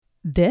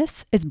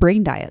This is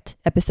Brain Diet,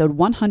 episode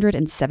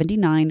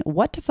 179,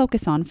 What to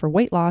Focus on for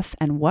Weight Loss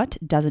and What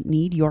Doesn't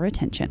Need Your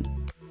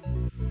Attention.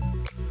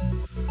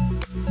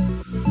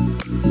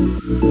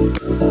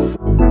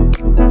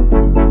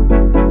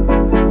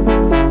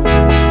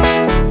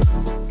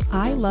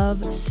 I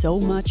love so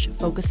much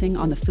focusing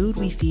on the food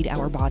we feed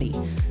our body,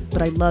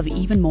 but I love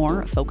even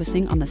more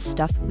focusing on the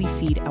stuff we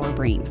feed our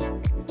brain.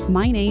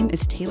 My name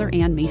is Taylor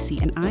Ann Macy,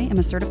 and I am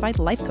a certified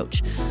life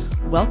coach.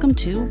 Welcome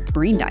to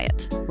Brain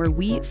Diet, where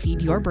we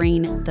feed your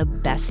brain the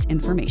best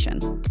information.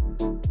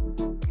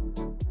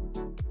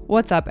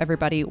 What's up,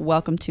 everybody?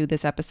 Welcome to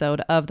this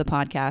episode of the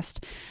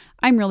podcast.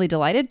 I'm really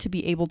delighted to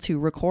be able to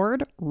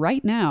record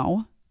right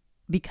now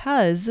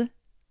because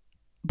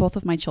both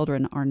of my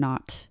children are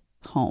not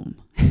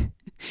home.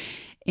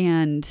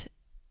 And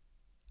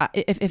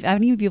if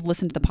any of you have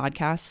listened to the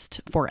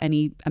podcast for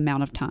any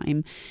amount of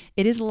time,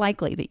 it is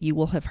likely that you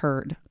will have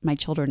heard my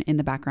children in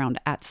the background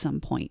at some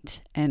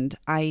point. And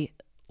I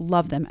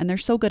love them and they're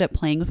so good at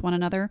playing with one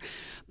another.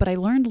 But I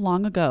learned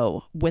long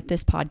ago with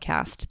this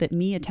podcast that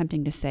me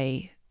attempting to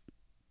say,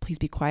 please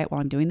be quiet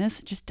while I'm doing this,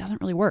 it just doesn't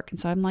really work. And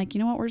so I'm like, you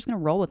know what, we're just going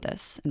to roll with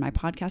this. And my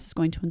podcast is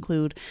going to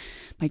include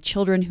my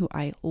children who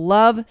I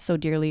love so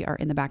dearly are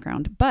in the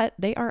background, but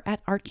they are at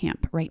art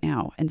camp right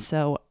now. And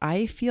so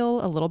I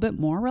feel a little bit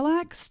more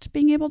relaxed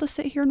being able to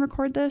sit here and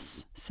record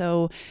this.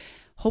 So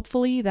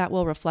hopefully that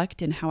will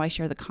reflect in how I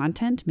share the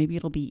content. Maybe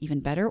it'll be even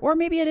better, or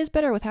maybe it is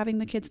better with having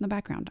the kids in the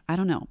background. I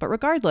don't know. But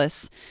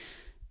regardless,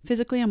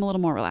 physically, I'm a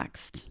little more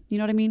relaxed. You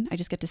know what I mean? I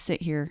just get to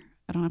sit here.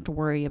 I don't have to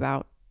worry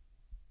about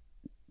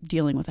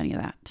dealing with any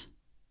of that.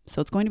 So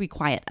it's going to be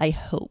quiet, I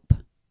hope,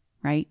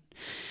 right?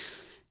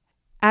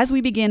 As we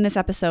begin this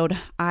episode,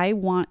 I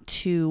want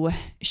to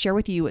share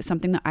with you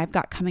something that I've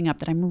got coming up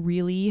that I'm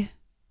really,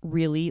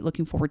 really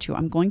looking forward to.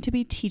 I'm going to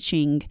be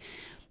teaching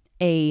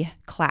a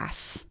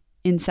class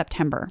in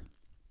September,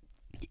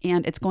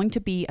 and it's going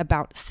to be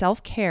about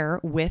self-care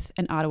with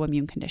an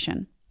autoimmune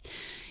condition.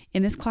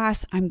 In this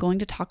class, I'm going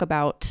to talk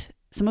about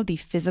some of the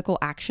physical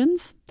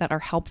actions that are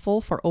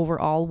helpful for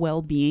overall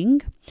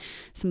well-being,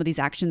 some of these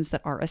actions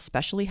that are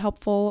especially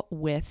helpful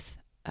with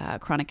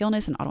chronic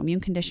illness and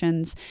autoimmune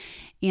conditions.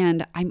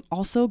 And I'm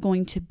also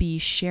going to be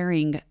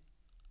sharing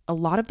a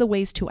lot of the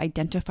ways to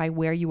identify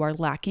where you are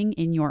lacking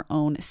in your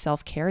own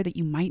self-care that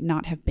you might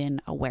not have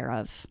been aware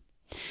of.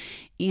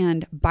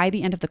 And by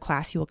the end of the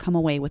class, you will come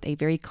away with a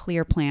very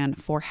clear plan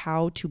for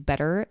how to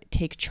better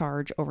take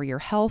charge over your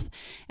health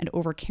and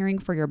over caring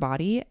for your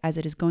body, as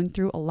it is going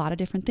through a lot of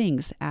different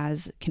things,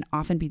 as can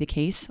often be the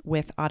case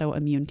with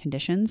autoimmune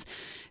conditions.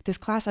 This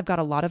class, I've got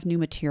a lot of new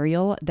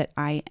material that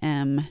I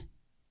am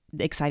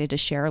excited to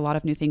share, a lot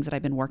of new things that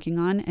I've been working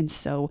on. And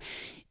so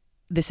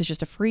this is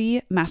just a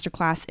free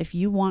masterclass. If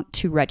you want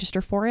to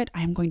register for it,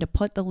 I am going to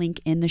put the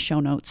link in the show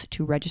notes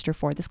to register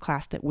for this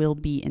class that will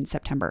be in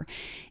September.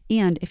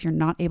 And if you're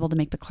not able to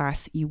make the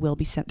class, you will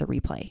be sent the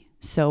replay.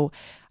 So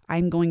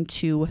I'm going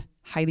to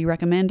highly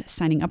recommend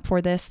signing up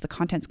for this. The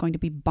content's going to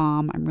be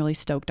bomb. I'm really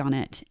stoked on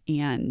it.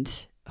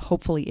 And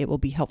hopefully it will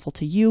be helpful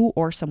to you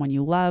or someone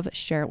you love.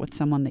 Share it with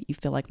someone that you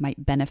feel like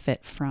might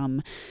benefit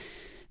from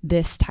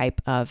this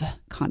type of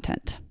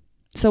content.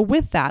 So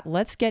with that,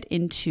 let's get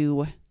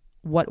into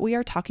what we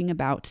are talking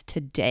about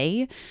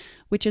today,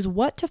 which is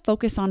what to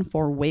focus on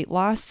for weight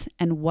loss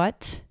and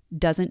what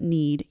doesn't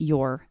need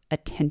your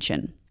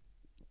attention.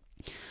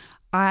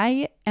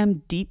 I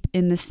am deep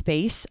in the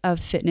space of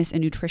fitness and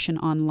nutrition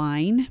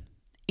online,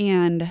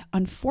 and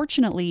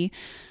unfortunately,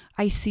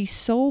 I see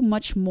so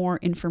much more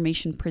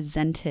information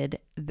presented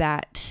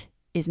that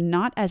is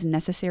not as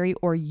necessary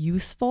or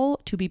useful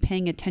to be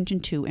paying attention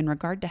to in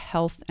regard to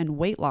health and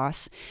weight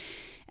loss.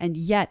 And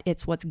yet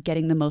it's what's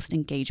getting the most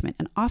engagement.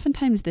 And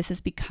oftentimes this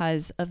is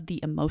because of the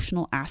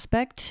emotional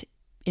aspect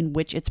in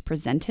which it's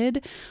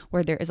presented,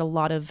 where there is a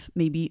lot of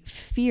maybe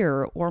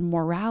fear or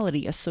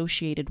morality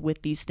associated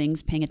with these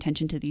things, paying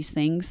attention to these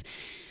things.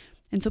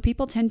 And so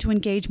people tend to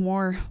engage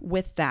more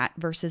with that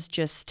versus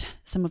just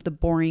some of the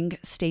boring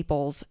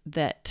staples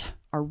that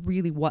are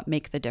really what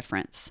make the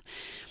difference.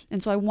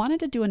 And so I wanted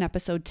to do an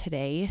episode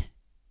today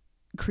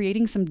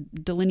creating some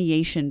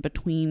delineation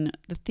between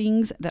the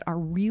things that are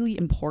really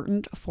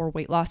important for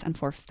weight loss and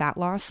for fat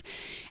loss,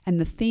 and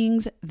the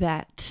things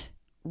that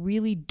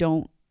really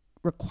don't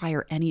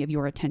require any of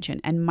your attention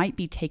and might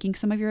be taking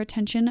some of your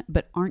attention,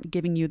 but aren't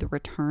giving you the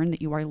return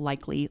that you are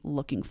likely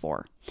looking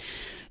for.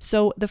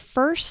 So the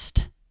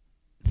first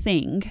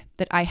thing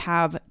that I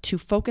have to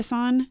focus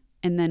on,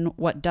 and then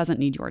what doesn't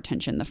need your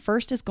attention. The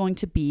first is going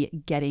to be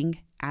getting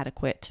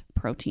adequate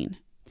protein.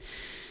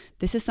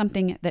 This is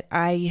something that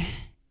I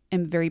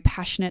am very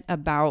passionate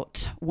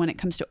about when it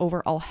comes to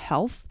overall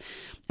health.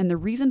 And the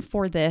reason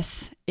for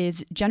this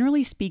is,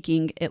 generally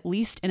speaking, at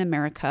least in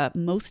America,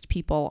 most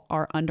people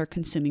are under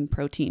consuming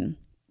protein.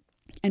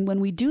 And when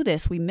we do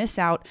this, we miss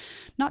out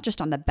not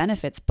just on the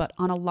benefits, but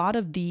on a lot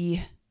of the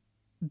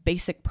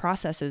basic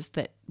processes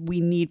that we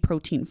need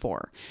protein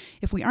for.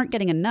 If we aren't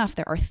getting enough,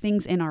 there are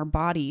things in our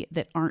body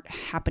that aren't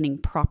happening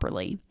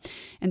properly.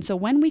 And so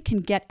when we can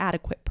get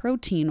adequate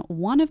protein,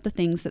 one of the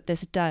things that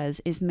this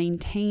does is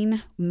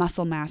maintain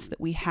muscle mass that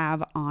we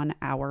have on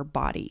our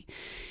body.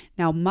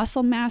 Now,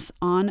 muscle mass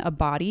on a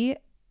body,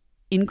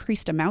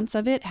 increased amounts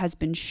of it, has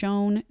been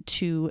shown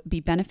to be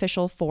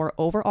beneficial for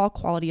overall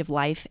quality of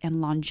life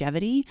and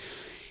longevity.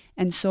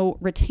 And so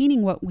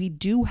retaining what we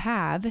do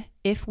have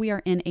if we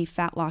are in a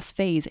fat loss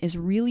phase is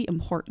really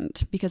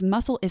important, because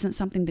muscle isn't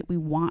something that we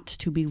want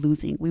to be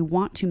losing. We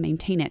want to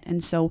maintain it.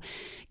 And so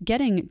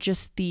getting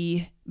just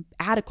the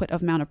adequate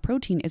amount of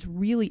protein is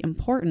really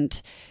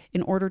important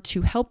in order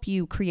to help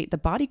you create the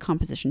body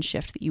composition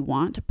shift that you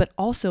want, but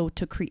also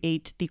to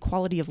create the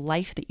quality of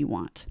life that you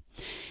want.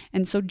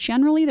 And so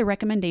generally the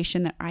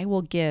recommendation that I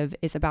will give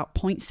is about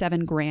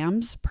 0.7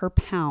 grams per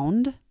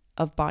pound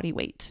of body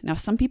weight. Now,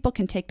 some people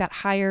can take that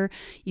higher,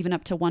 even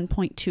up to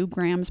 1.2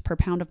 grams per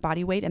pound of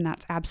body weight, and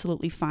that's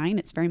absolutely fine.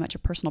 It's very much a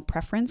personal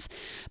preference,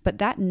 but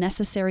that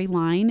necessary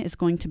line is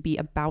going to be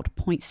about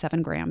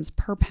 0.7 grams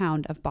per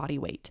pound of body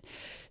weight.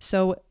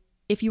 So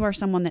if you are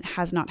someone that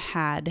has not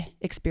had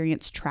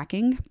experience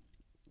tracking,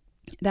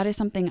 that is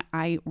something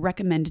I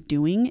recommend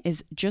doing,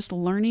 is just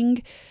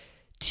learning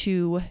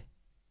to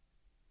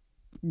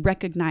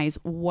recognize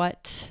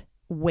what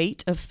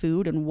weight of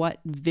food and what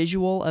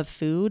visual of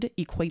food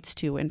equates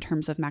to in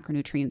terms of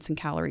macronutrients and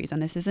calories.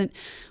 And this isn't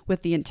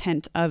with the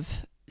intent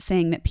of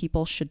saying that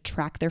people should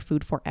track their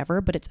food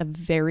forever, but it's a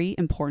very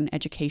important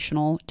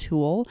educational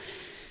tool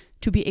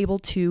to be able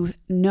to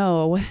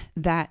know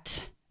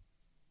that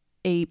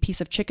a piece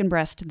of chicken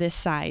breast this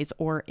size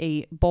or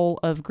a bowl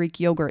of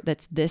Greek yogurt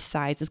that's this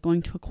size is going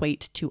to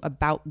equate to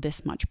about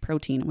this much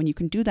protein. When you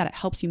can do that, it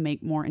helps you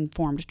make more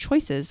informed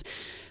choices.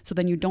 So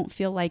then you don't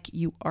feel like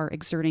you are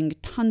exerting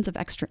tons of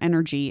extra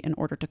energy in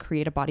order to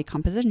create a body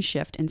composition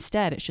shift.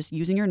 Instead, it's just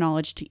using your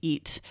knowledge to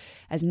eat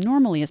as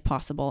normally as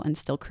possible and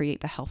still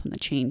create the health and the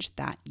change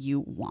that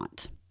you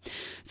want.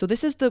 So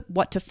this is the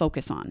what to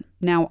focus on.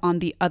 Now, on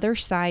the other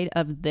side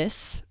of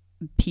this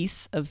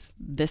piece of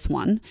this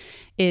one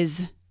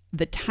is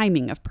the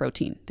timing of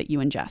protein that you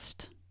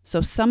ingest. So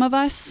some of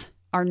us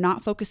are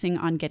not focusing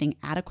on getting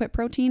adequate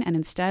protein, and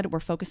instead we're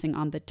focusing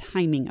on the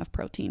timing of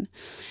protein.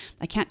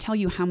 I can't tell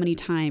you how many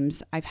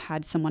times I've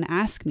had someone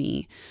ask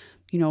me,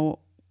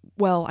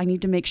 well, I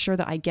need to make sure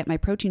that I get my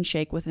protein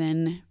shake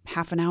within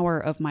half an hour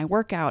of my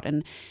workout.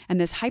 And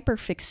this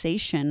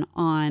hyperfixation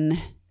on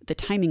the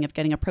timing of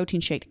getting a protein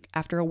shake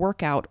after a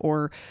workout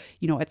or,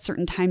 at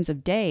certain times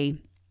of day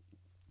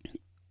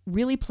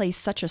really plays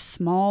such a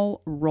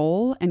small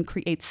role and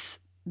creates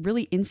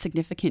really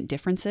insignificant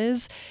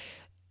differences.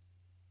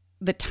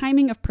 The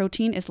timing of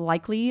protein is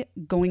likely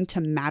going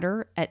to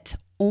matter at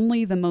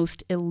only the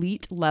most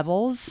elite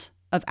levels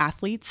of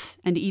athletes,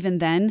 and even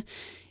then,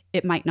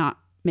 it might not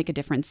make a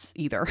difference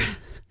either.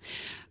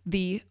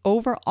 The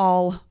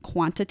overall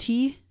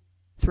quantity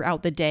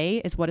throughout the day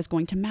is what is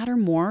going to matter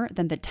more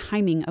than the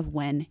timing of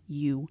when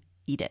you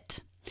eat it.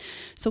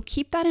 So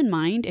keep that in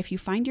mind if you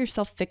find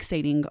yourself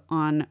fixating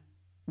on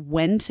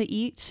when to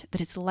eat,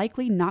 that it's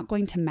likely not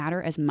going to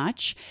matter as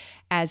much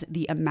as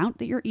the amount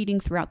that you're eating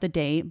throughout the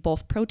day,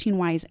 both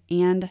protein-wise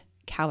and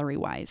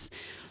calorie-wise.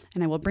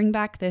 And I will bring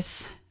back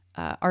this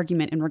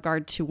argument in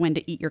regard to when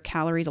to eat your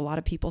calories. A lot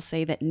of people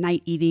say that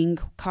night eating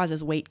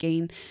causes weight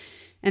gain,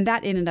 and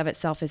that in and of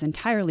itself is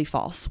entirely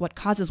false. What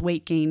causes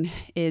weight gain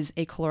is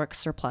a caloric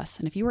surplus.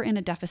 And if you are in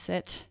a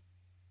deficit,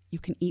 you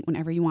can eat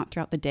whenever you want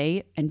throughout the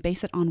day and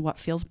base it on what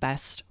feels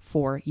best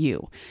for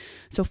you.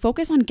 So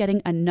focus on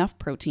getting enough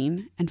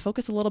protein and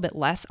focus a little bit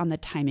less on the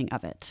timing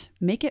of it.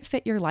 Make it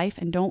fit your life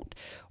and don't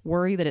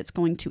worry that it's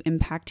going to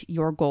impact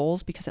your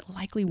goals, because it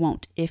likely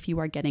won't if you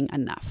are getting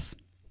enough.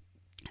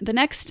 The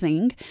next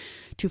thing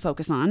to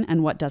focus on,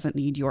 and what doesn't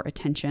need your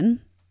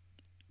attention,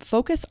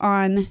 focus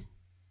on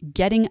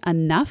getting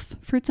enough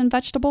fruits and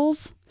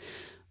vegetables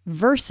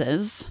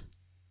versus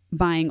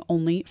buying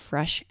only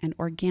fresh and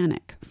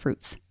organic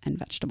fruits and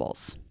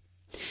vegetables.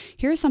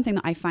 Here's something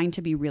that I find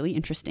to be really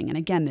interesting. And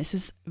again, this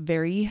is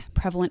very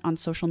prevalent on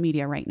social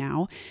media right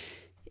now,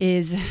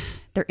 is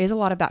there is a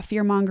lot of that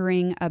fear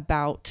mongering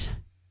about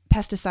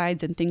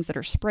pesticides and things that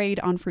are sprayed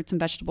on fruits and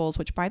vegetables,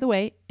 which, by the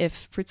way,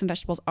 if fruits and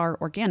vegetables are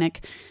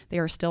organic, they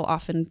are still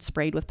often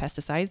sprayed with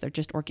pesticides. They're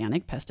just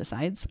organic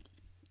pesticides.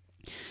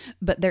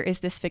 But there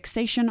is this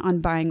fixation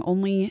on buying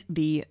only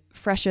the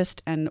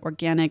freshest and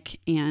organic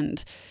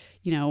and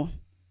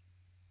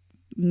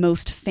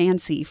most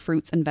fancy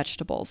fruits and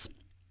vegetables.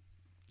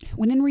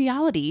 When in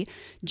reality,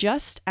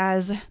 just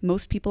as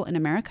most people in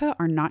America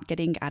are not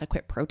getting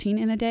adequate protein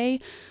in a day,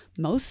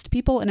 most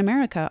people in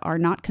America are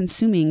not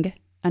consuming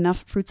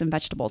enough fruits and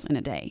vegetables in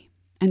a day.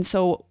 And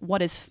so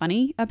what is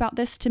funny about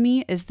this to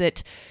me is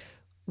that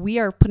we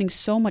are putting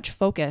so much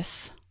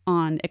focus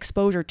on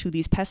exposure to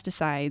these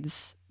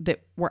pesticides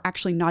that we're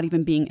actually not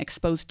even being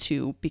exposed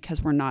to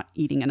because we're not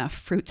eating enough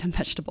fruits and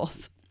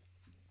vegetables.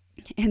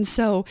 And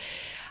so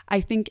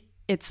I think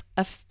it's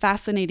a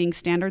fascinating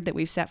standard that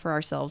we've set for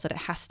ourselves, that it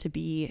has to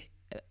be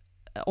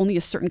only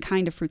a certain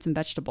kind of fruits and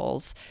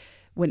vegetables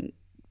when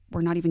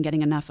we're not even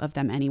getting enough of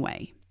them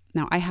anyway.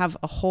 Now, I have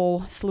a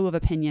whole slew of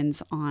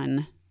opinions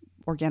on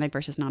organic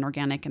versus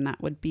non-organic, and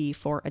that would be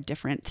for a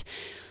different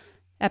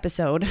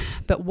episode.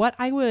 But what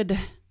I would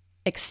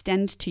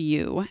extend to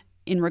you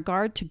in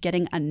regard to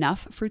getting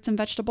enough fruits and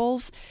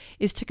vegetables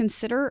is to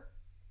consider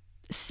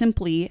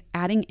simply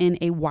adding in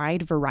a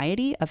wide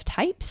variety of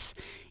types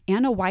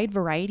and a wide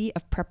variety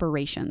of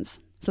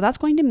preparations. So that's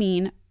going to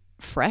mean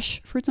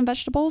fresh fruits and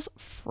vegetables,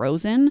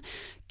 frozen,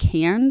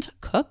 canned,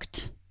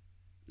 cooked.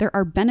 There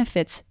are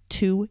benefits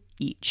to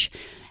each.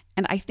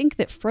 And I think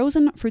that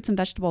frozen fruits and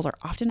vegetables are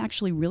often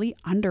actually really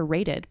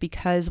underrated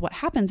because what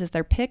happens is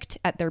they're picked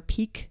at their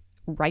peak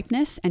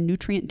ripeness and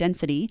nutrient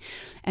density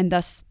and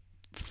thus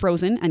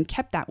frozen and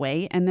kept that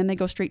way. And then they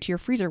go straight to your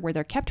freezer where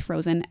they're kept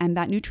frozen and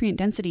that nutrient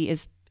density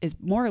is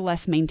more or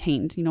less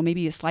maintained,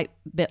 maybe a slight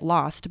bit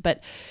lost.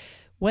 But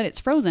when it's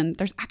frozen,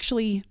 there's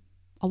actually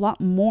a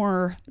lot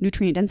more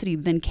nutrient density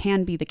than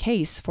can be the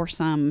case for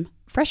some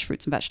fresh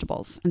fruits and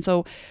vegetables. And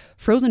so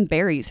frozen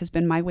berries has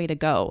been my way to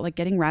go. Like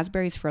getting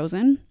raspberries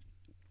frozen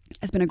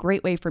has been a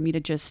great way for me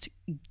to just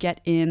get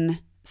in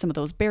some of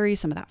those berries,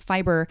 some of that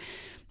fiber,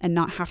 and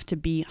not have to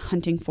be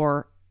hunting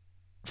for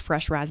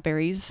fresh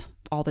raspberries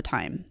all the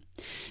time.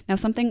 Now,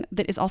 something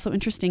that is also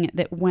interesting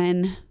that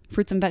when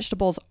fruits and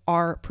vegetables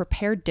are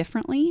prepared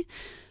differently,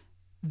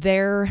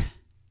 their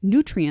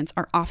nutrients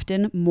are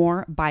often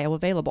more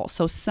bioavailable.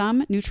 So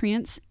some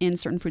nutrients in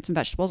certain fruits and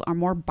vegetables are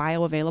more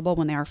bioavailable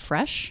when they are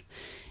fresh,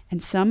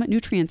 and some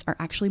nutrients are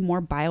actually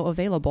more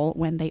bioavailable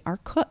when they are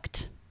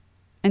cooked.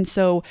 And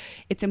so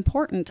it's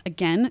important,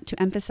 again, to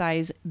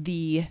emphasize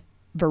the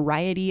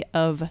variety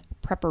of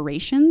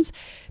preparations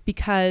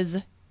because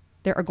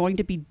there are going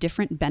to be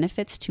different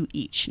benefits to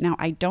each. Now,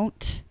 I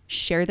don't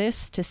share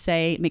this to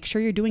say, make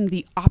sure you're doing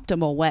the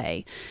optimal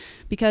way,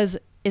 because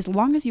as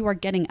long as you are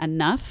getting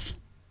enough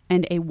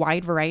and a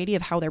wide variety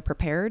of how they're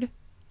prepared,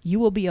 you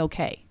will be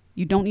okay.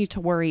 You don't need to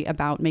worry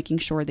about making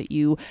sure that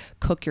you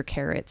cook your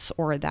carrots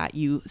or that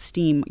you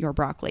steam your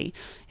broccoli.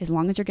 As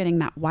long as you're getting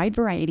that wide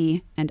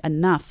variety and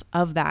enough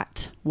of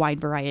that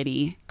wide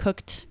variety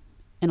cooked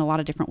in a lot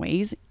of different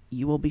ways,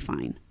 you will be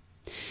fine.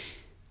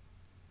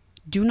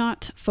 Do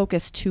not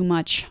focus too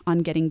much on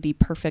getting the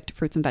perfect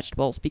fruits and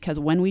vegetables because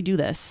when we do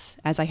this,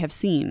 as I have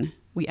seen,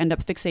 we end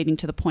up fixating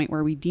to the point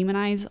where we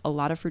demonize a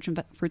lot of fruits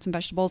and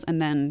vegetables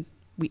and then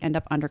we end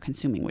up under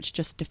consuming, which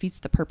just defeats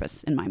the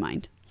purpose in my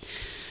mind.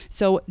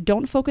 So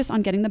don't focus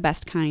on getting the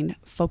best kind,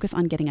 focus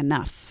on getting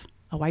enough,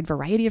 a wide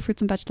variety of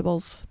fruits and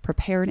vegetables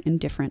prepared in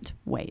different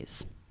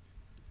ways.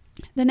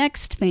 The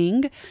next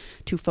thing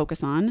to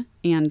focus on,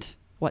 and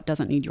what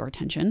doesn't need your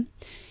attention,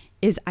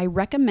 is I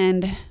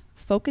recommend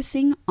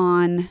focusing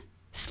on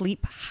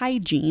sleep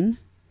hygiene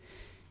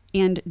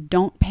and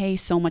don't pay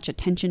so much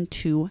attention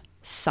to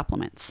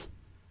supplements.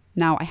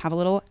 Now, I have a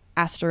little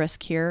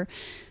asterisk here.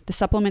 The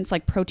supplements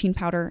like protein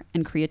powder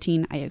and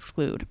creatine, I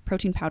exclude.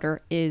 Protein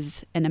powder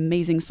is an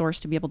amazing source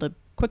to be able to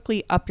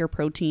quickly up your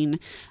protein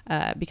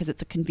because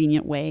it's a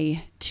convenient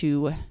way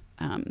to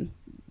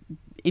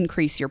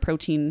increase your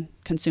protein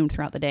consumed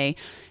throughout the day.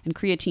 And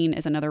creatine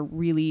is another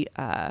really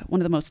one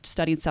of the most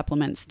studied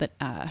supplements that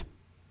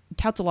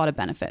touts a lot of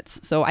benefits.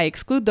 So I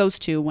exclude those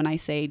two when I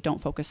say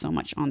don't focus so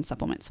much on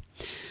supplements.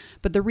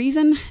 But the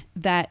reason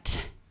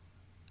that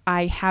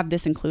I have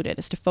this included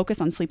is to focus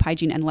on sleep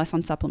hygiene and less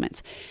on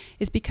supplements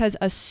is because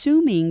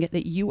assuming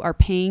that you are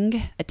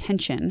paying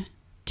attention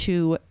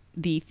to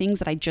the things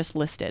that I just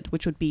listed,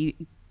 which would be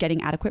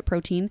getting adequate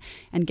protein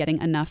and getting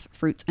enough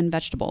fruits and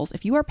vegetables,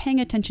 if you are paying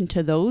attention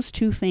to those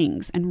two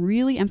things and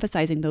really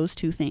emphasizing those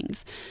two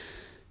things,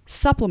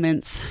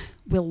 supplements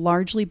will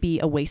largely be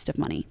a waste of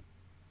money.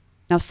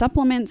 Now,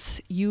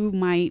 supplements you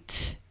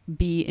might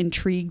be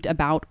intrigued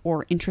about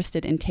or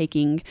interested in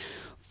taking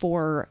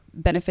for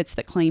benefits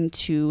that claim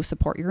to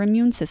support your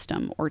immune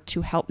system or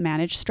to help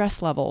manage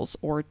stress levels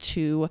or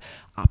to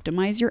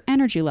optimize your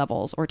energy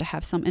levels or to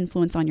have some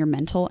influence on your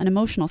mental and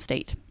emotional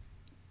state.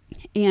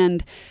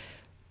 And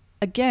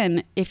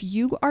again, if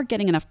you are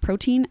getting enough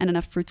protein and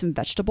enough fruits and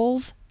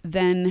vegetables,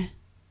 then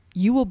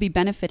you will be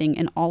benefiting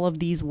in all of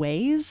these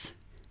ways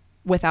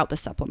without the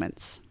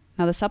supplements.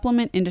 Now, the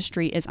supplement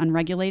industry is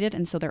unregulated,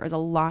 and so there is a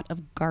lot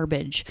of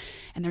garbage,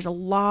 and there's a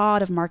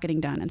lot of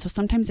marketing done. And so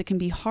sometimes it can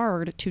be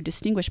hard to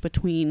distinguish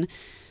between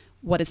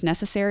what is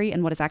necessary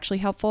and what is actually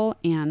helpful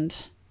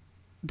and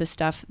the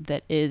stuff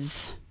that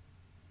is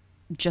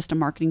just a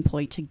marketing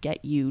ploy to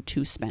get you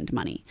to spend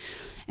money.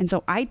 And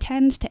so I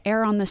tend to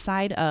err on the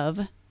side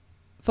of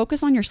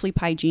focus on your sleep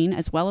hygiene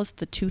as well as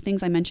the two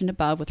things I mentioned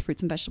above with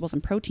fruits and vegetables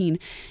and protein,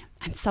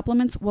 and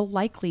supplements will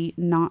likely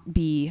not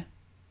be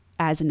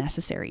as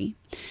necessary.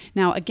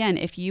 Now, again,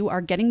 if you are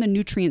getting the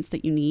nutrients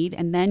that you need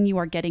and then you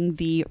are getting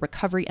the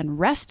recovery and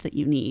rest that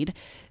you need,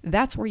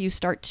 that's where you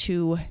start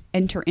to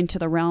enter into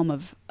the realm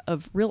of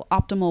real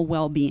optimal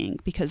well-being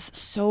because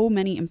so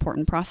many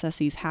important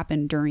processes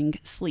happen during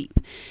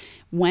sleep.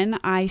 When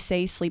I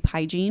say sleep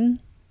hygiene,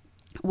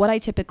 What I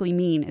typically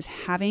mean is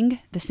having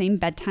the same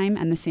bedtime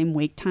and the same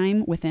wake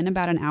time within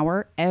about an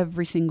hour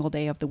every single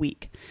day of the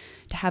week,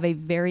 to have a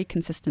very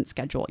consistent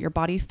schedule. Your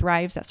body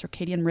thrives, that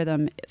circadian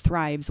rhythm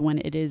thrives when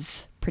it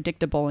is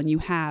predictable and you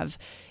have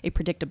a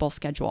predictable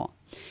schedule.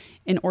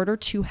 In order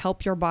to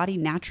help your body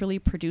naturally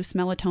produce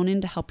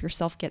melatonin to help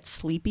yourself get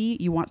sleepy,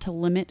 you want to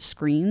limit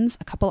screens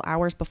a couple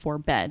hours before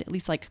bed, at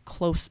least like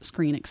close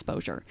screen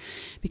exposure,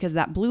 because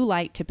that blue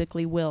light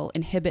typically will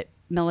inhibit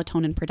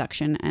melatonin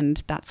production,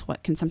 and that's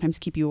what can sometimes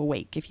keep you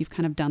awake. If you've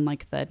kind of done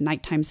like the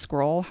nighttime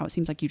scroll, how it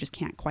seems like you just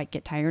can't quite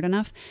get tired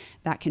enough,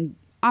 that can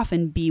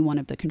often be one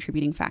of the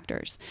contributing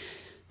factors.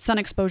 Sun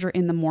exposure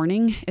in the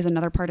morning is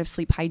another part of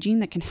sleep hygiene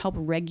that can help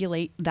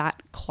regulate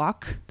that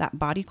clock, that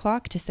body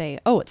clock, to say,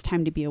 oh, it's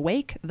time to be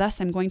awake. Thus,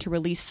 I'm going to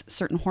release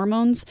certain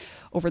hormones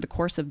over the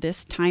course of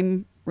this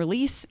time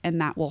release, and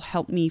that will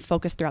help me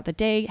focus throughout the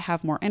day,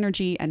 have more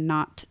energy, and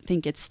not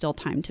think it's still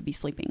time to be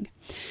sleeping.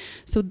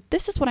 So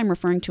this is what I'm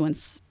referring to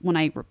when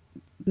I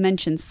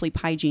mention sleep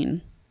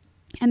hygiene.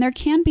 And there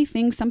can be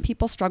things, some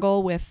people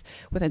struggle with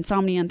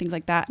insomnia and things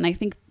like that. And I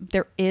think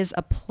there is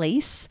a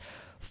place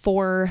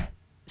for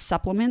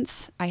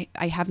supplements. I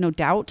have no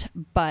doubt,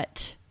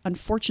 but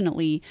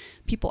unfortunately,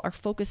 people are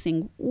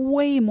focusing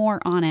way more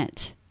on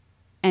it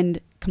and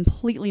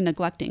completely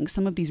neglecting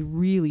some of these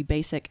really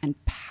basic and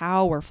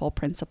powerful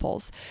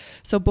principles.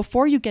 So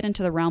before you get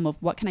into the realm of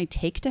what can I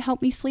take to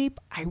help me sleep,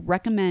 I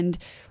recommend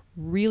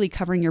really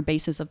covering your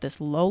bases of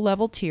this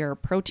low-level tier: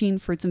 protein,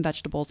 fruits and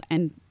vegetables,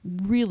 and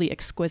really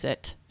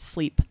exquisite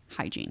sleep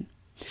hygiene.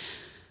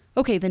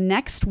 Okay, the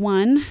next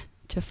one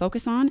to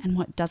focus on, and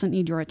what doesn't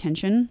need your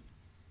attention,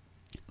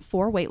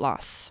 for weight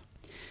loss.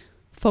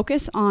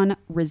 Focus on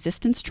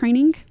resistance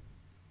training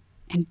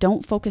and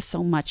don't focus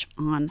so much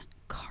on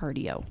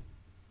cardio.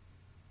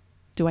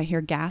 Do I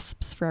hear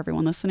gasps for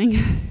everyone listening?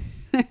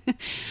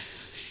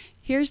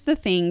 Here's the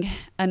thing,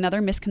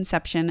 another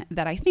misconception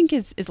that I think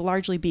is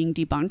largely being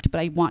debunked, but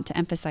I want to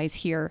emphasize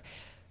here.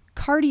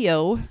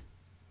 Cardio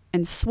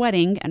and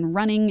sweating and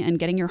running and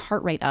getting your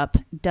heart rate up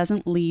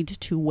doesn't lead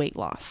to weight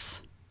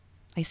loss.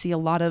 I see a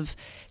lot of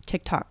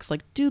TikToks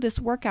like, do this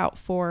workout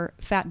for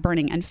fat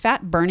burning. And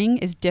fat burning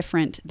is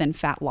different than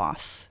fat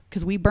loss,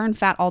 because we burn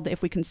fat all day.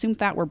 If we consume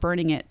fat, we're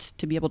burning it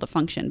to be able to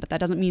function. But that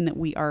doesn't mean that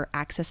we are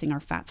accessing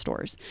our fat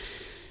stores.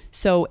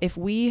 So if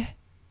we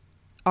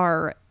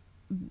are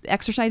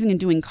exercising and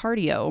doing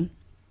cardio,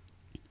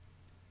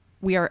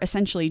 we are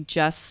essentially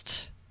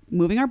just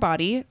moving our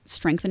body,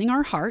 strengthening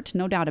our heart,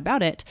 no doubt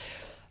about it.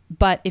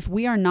 But if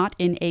we are not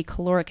in a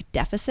caloric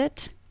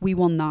deficit, we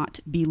will not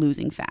be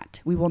losing fat.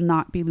 We will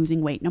not be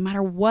losing weight. No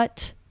matter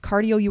what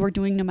cardio you are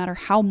doing, no matter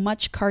how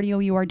much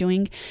cardio you are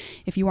doing,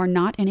 if you are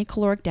not in a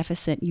caloric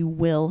deficit, you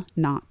will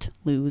not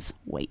lose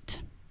weight.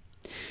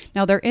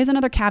 Now, there is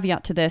another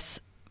caveat to this.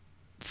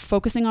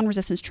 Focusing on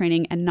resistance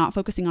training and not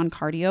focusing on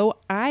cardio,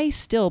 I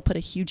still put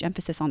a huge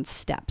emphasis on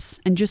steps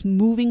and just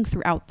moving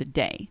throughout the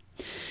day.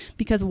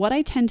 Because what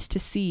I tend to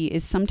see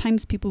is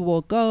sometimes people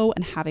will go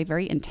and have a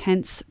very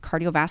intense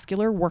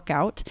cardiovascular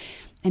workout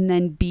and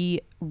then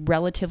be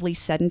relatively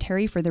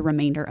sedentary for the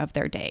remainder of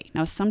their day.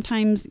 Now,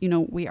 sometimes,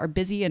 we are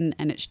busy and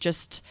it's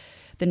just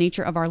the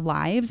nature of our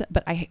lives,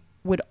 but I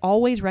would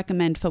always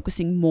recommend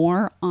focusing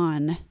more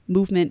on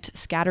movement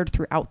scattered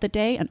throughout the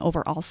day and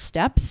overall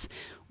steps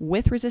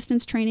with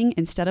resistance training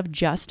instead of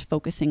just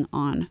focusing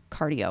on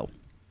cardio.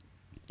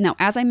 Now,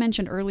 as I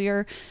mentioned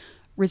earlier,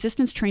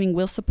 resistance training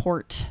will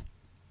support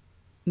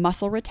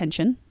muscle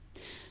retention.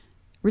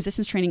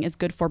 Resistance training is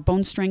good for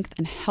bone strength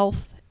and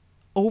health.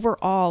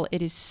 Overall,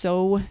 it is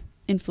so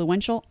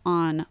influential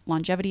on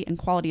longevity and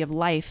quality of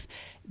life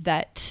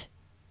that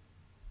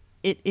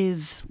it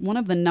is one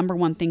of the number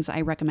one things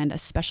I recommend,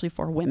 especially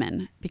for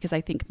women, because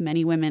I think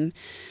many women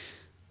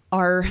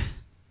are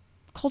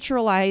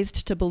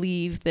culturalized to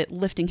believe that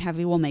lifting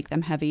heavy will make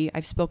them heavy.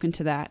 I've spoken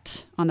to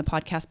that on the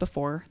podcast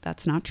before.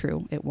 That's not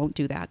true. It won't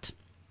do that.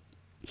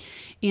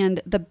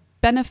 And the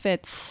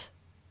benefits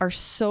are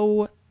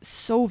so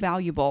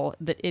valuable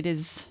that it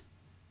is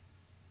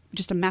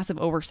just a massive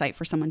oversight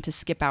for someone to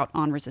skip out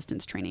on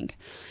resistance training.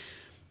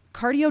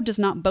 Cardio does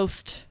not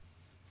boast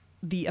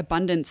the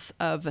abundance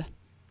of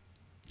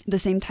the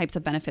same types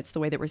of benefits the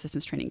way that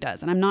resistance training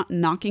does. And I'm not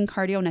knocking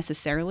cardio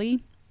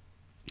necessarily,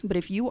 but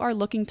if you are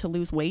looking to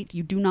lose weight,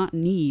 you do not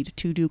need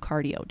to do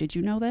cardio. Did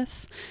you know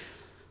this?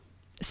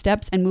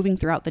 Steps and moving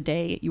throughout the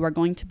day, you are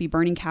going to be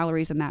burning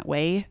calories in that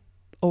way.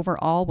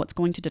 Overall, what's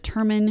going to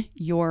determine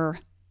your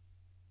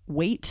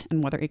weight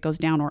and whether it goes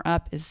down or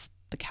up is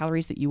the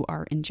calories that you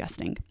are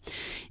ingesting.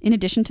 In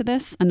addition to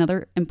this,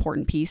 another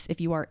important piece, if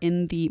you are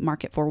in the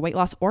market for weight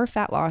loss or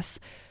fat loss,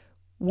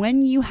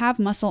 when you have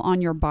muscle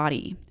on your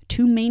body,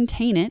 to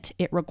maintain it,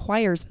 it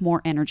requires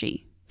more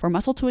energy. For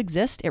muscle to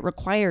exist, it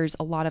requires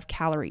a lot of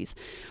calories.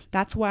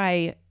 That's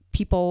why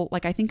people,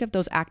 I think of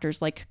those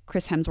actors like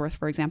Chris Hemsworth,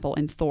 for example,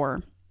 in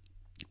Thor.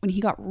 when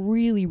he got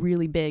really,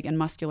 really big and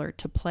muscular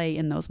to play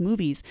in those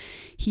movies,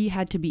 he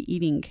had to be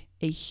eating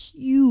a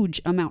huge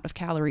amount of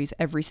calories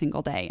every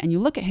single day. And you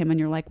look at him and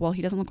you're like, well,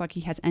 he doesn't look like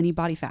he has any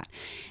body fat.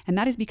 And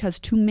that is because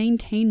to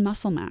maintain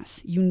muscle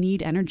mass, you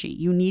need energy,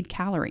 you need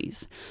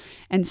calories.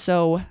 And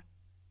so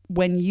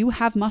when you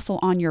have muscle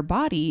on your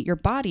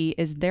body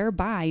is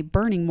thereby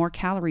burning more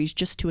calories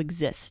just to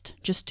exist,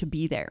 just to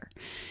be there.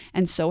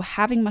 And so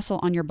having muscle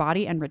on your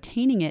body and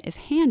retaining it is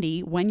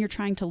handy when you're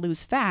trying to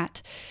lose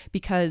fat,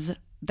 because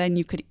then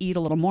you could eat a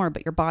little more,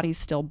 but your body's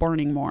still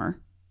burning more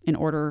in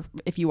order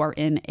if you are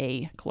in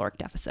a caloric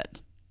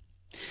deficit.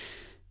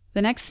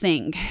 The next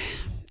thing,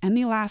 and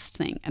the last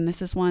thing, and this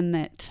is one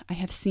that I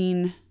have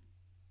seen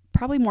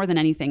probably more than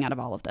anything out of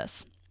all of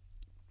this,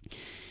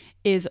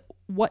 is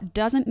what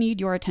doesn't need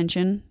your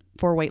attention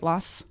for weight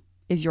loss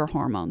is your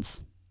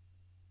hormones.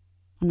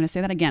 I'm going to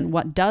say that again.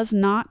 What does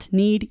not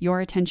need your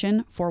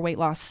attention for weight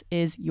loss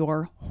is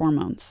your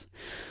hormones.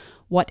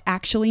 What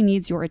actually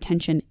needs your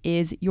attention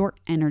is your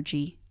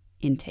energy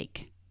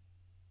intake.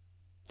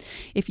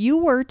 If you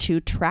were to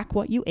track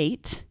what you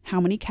ate,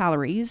 how many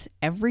calories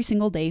every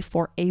single day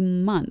for a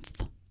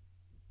month,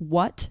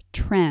 what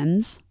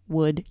trends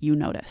would you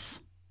notice?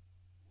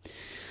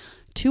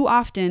 Too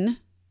often,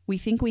 we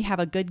think we have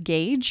a good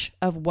gauge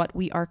of what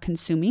we are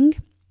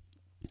consuming,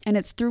 and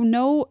it's through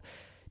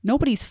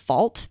nobody's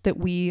fault that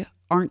we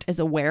aren't as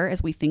aware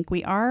as we think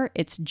we are.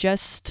 It's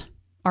just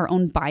our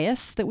own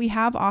bias that we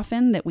have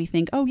often, that we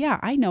think, oh yeah,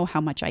 I know how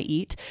much I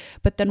eat,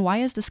 but then why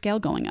is the scale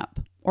going up?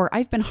 Or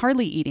I've been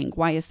hardly eating,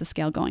 why is the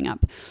scale going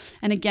up?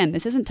 And again,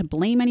 this isn't to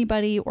blame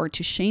anybody or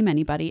to shame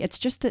anybody. It's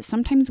just that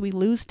sometimes we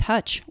lose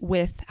touch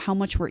with how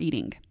much we're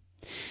eating.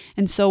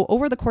 And so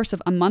over the course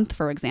of a month,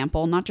 for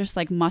example, not just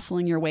like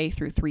muscling your way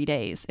through 3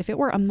 days, if it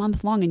were a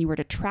month long and you were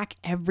to track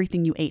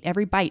everything you ate,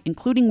 every bite,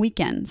 including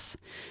weekends,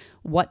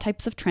 what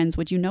types of trends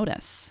would you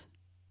notice?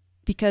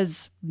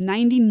 Because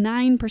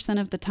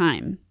 99% of the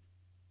time,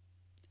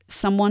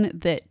 someone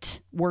that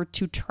were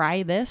to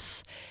try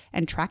this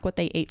and track what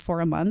they ate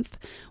for a month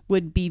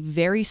would be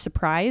very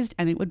surprised,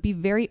 and it would be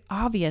very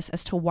obvious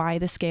as to why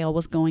the scale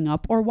was going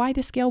up or why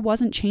the scale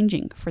wasn't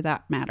changing for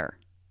that matter.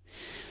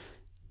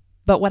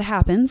 But what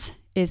happens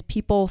is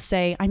people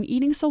say, I'm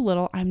eating so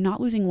little, I'm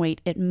not losing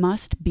weight, it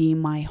must be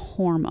my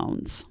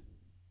hormones.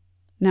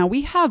 Now,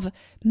 we have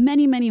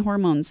many, many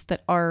hormones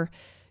that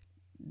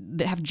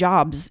have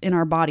jobs in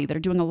our body that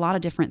are doing a lot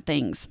of different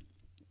things.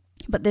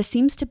 But this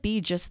seems to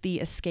be just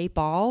the escape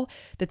all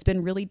that's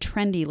been really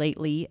trendy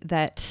lately,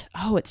 that,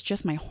 oh, it's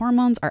just my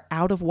hormones are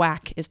out of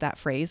whack, is that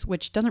phrase,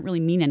 which doesn't really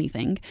mean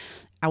anything,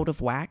 out of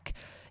whack.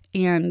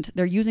 And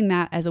they're using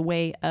that as a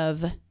way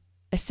of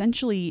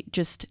essentially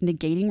just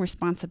negating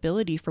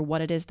responsibility for what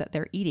it is that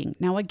they're eating.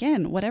 Now,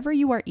 again, whatever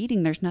you are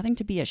eating, there's nothing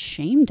to be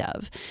ashamed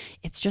of.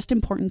 It's just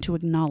important to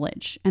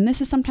acknowledge. And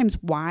this is sometimes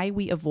why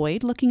we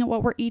avoid looking at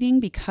what we're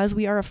eating, because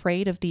we are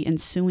afraid of the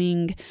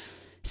ensuing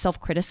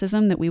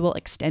self-criticism that we will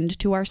extend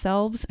to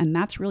ourselves. And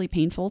that's really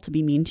painful, to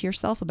be mean to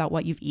yourself about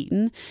what you've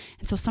eaten.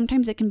 And so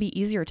sometimes it can be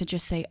easier to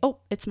just say, oh,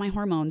 it's my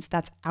hormones,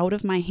 that's out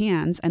of my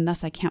hands, and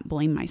thus I can't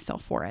blame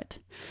myself for it.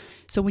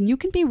 So when you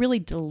can be really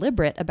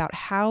deliberate about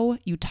how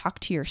you talk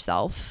to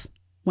yourself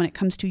when it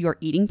comes to your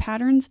eating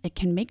patterns, it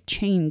can make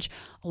change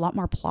a lot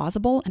more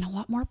plausible and a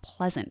lot more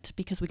pleasant,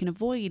 because we can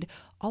avoid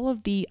all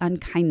of the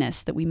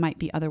unkindness that we might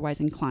be otherwise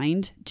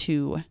inclined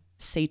to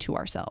say to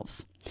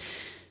ourselves.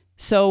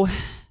 So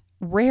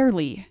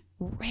rarely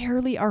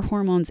are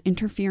hormones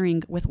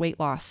interfering with weight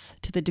loss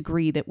to the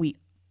degree that we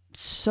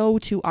so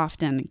too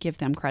often give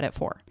them credit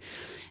for.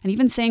 And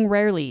even saying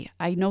rarely,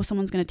 I know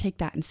someone's going to take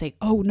that and say,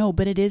 oh no,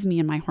 but it is me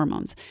and my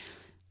hormones.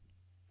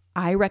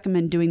 I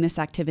recommend doing this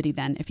activity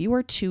then. If you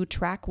were to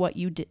track what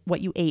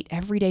you ate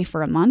every day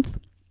for a month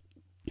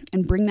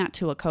and bring that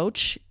to a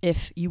coach,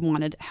 if you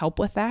wanted help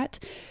with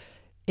that,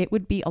 it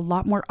would be a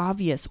lot more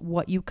obvious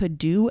what you could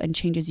do and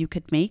changes you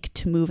could make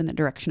to move in the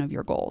direction of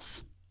your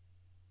goals.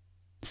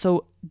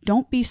 So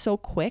don't be so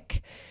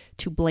quick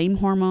to blame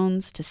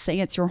hormones, to say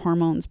it's your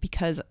hormones,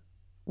 because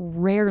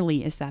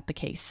rarely is that the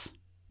case.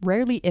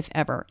 Rarely, if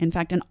ever. In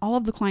fact, in all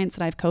of the clients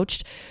that I've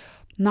coached,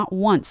 not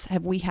once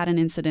have we had an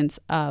incidence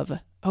of,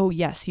 oh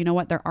yes, you know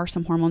what, there are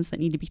some hormones that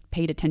need to be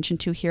paid attention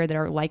to here that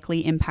are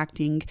likely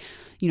impacting,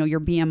 your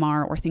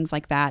BMR or things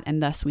like that,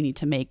 and thus we need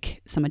to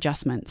make some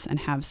adjustments and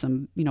have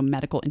some,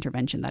 medical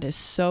intervention. That is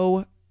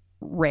so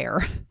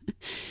rare.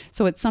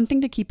 So it's something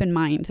to keep in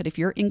mind, that if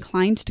you're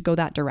inclined to go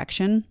that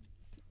direction,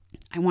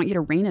 I want you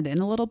to rein it in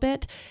a little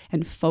bit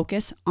and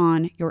focus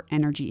on your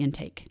energy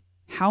intake.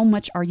 How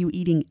much are you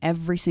eating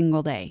every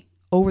single day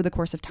over the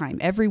course of time?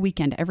 Every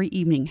weekend, every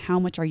evening, how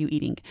much are you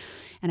eating?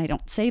 And I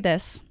don't say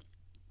this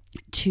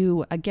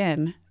to,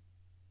 again,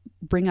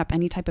 bring up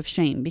any type of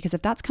shame, because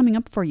if that's coming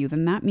up for you,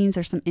 then that means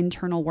there's some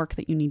internal work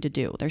that you need to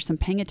do. There's some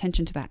paying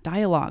attention to that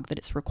dialogue that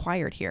is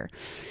required here.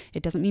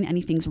 It doesn't mean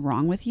anything's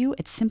wrong with you.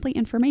 It's simply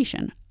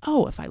information.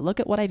 Oh, if I look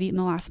at what I've eaten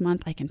the last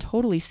month, I can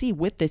totally see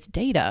with this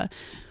data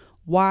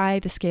why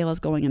the scale is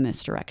going in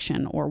this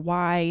direction, or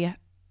why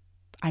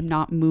I'm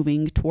not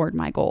moving toward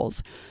my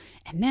goals.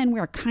 And then we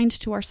are kind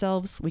to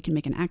ourselves. We can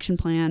make an action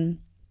plan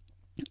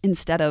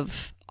instead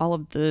of all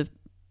of the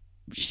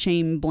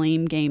shame,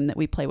 blame game that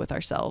we play with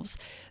ourselves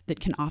that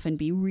can often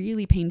be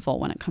really painful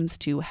when it comes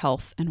to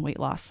health and weight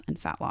loss and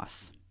fat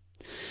loss.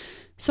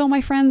 So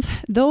my friends,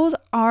 those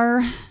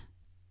are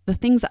the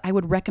things that I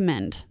would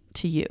recommend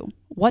to you,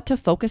 what to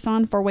focus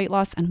on for weight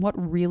loss and what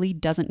really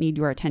doesn't need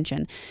your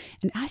attention.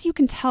 And as you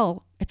can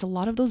tell, it's a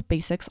lot of those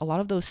basics, a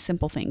lot of those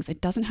simple things.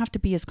 It doesn't have to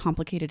be as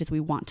complicated as we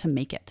want to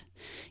make it.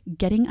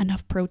 Getting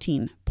enough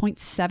protein,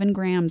 0.7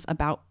 grams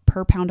about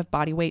per pound of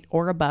body weight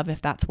or above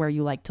if that's where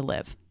you like to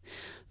live.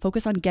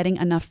 Focus on getting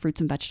enough fruits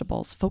and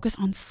vegetables. Focus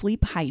on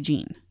sleep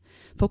hygiene.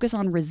 Focus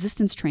on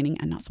resistance training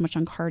and not so much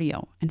on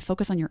cardio. And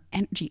focus on your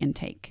energy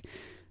intake.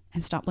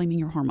 And stop blaming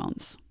your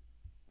hormones.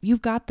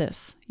 You've got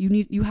this.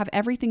 You have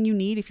everything you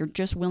need if you're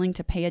just willing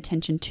to pay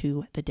attention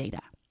to the data.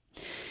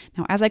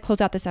 Now, as I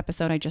close out this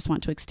episode, I just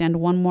want to extend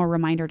one more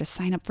reminder to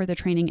sign up for the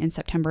training in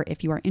September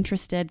if you are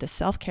interested, the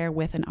self-care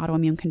with an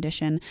autoimmune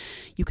condition.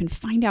 You can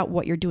find out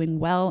what you're doing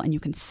well and you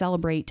can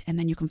celebrate, and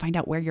then you can find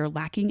out where you're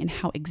lacking and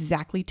how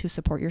exactly to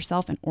support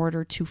yourself in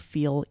order to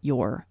feel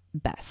your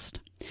best.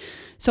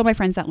 So my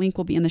friends, that link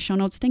will be in the show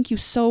notes. Thank you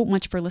so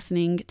much for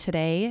listening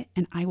today,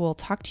 and I will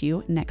talk to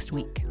you next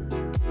week.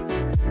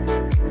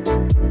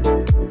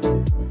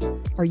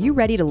 Are you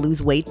ready to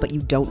lose weight, but you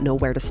don't know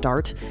where to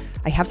start?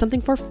 I have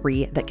something for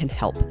free that can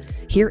help.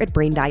 Here at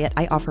Brain Diet,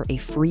 I offer a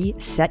free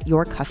Set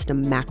Your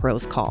Custom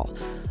Macros call.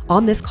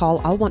 On this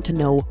call, I'll want to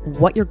know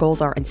what your goals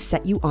are and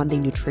set you on the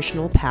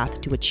nutritional path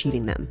to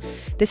achieving them.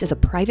 This is a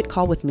private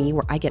call with me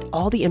where I get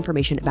all the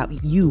information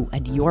about you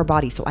and your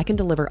body so I can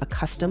deliver a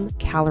custom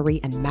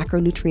calorie and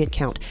macronutrient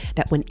count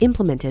that when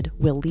implemented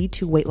will lead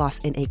to weight loss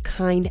in a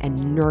kind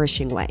and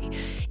nourishing way.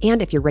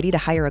 And if you're ready to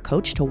hire a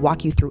coach to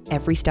walk you through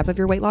every step of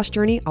your weight loss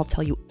journey, I'll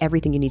tell you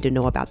everything you need to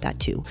know about that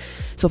too.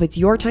 So if it's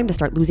your time to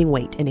start losing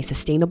weight in a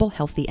sustainable,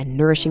 healthy, and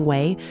nourishing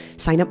way,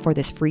 sign up for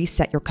this free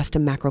Set Your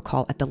Custom Macro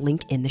call at the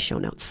link in the show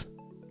notes.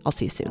 I'll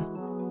see you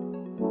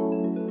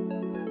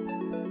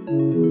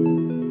soon.